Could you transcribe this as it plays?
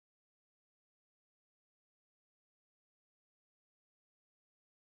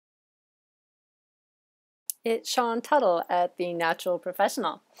It's Sean Tuttle at The Natural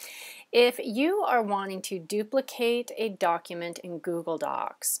Professional. If you are wanting to duplicate a document in Google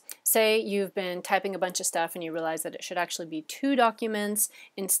Docs, say you've been typing a bunch of stuff and you realize that it should actually be 2 documents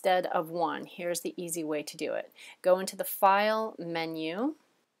instead of 1, here's the easy way to do it. Go into the File menu,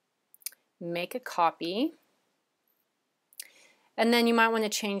 make a copy, and then you might want to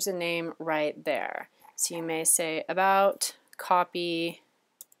change the name right there. So you may say about copy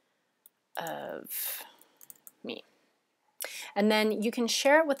of me. And then you can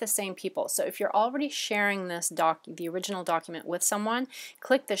share it with the same people. So if you're already sharing this the original document with someone,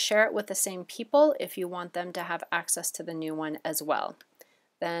 click the share it with the same people if you want them to have access to the new one as well.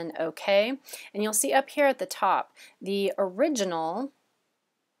 Then OK. And you'll see up here at the top, the original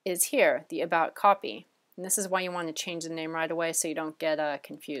is here, the about copy. And this is why you want to change the name right away so you don't get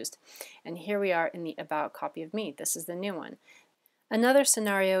confused. And here we are in the about copy of me. This is the new one. Another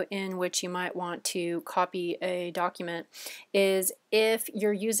scenario in which you might want to copy a document is if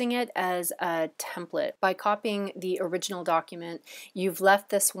you're using it as a template. By copying the original document, you've left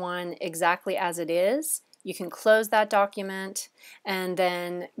this one exactly as it is. You can close that document and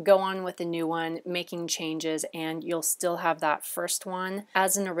then go on with the new one, making changes, and you'll still have that first one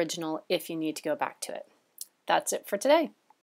as an original if you need to go back to it. That's it for today.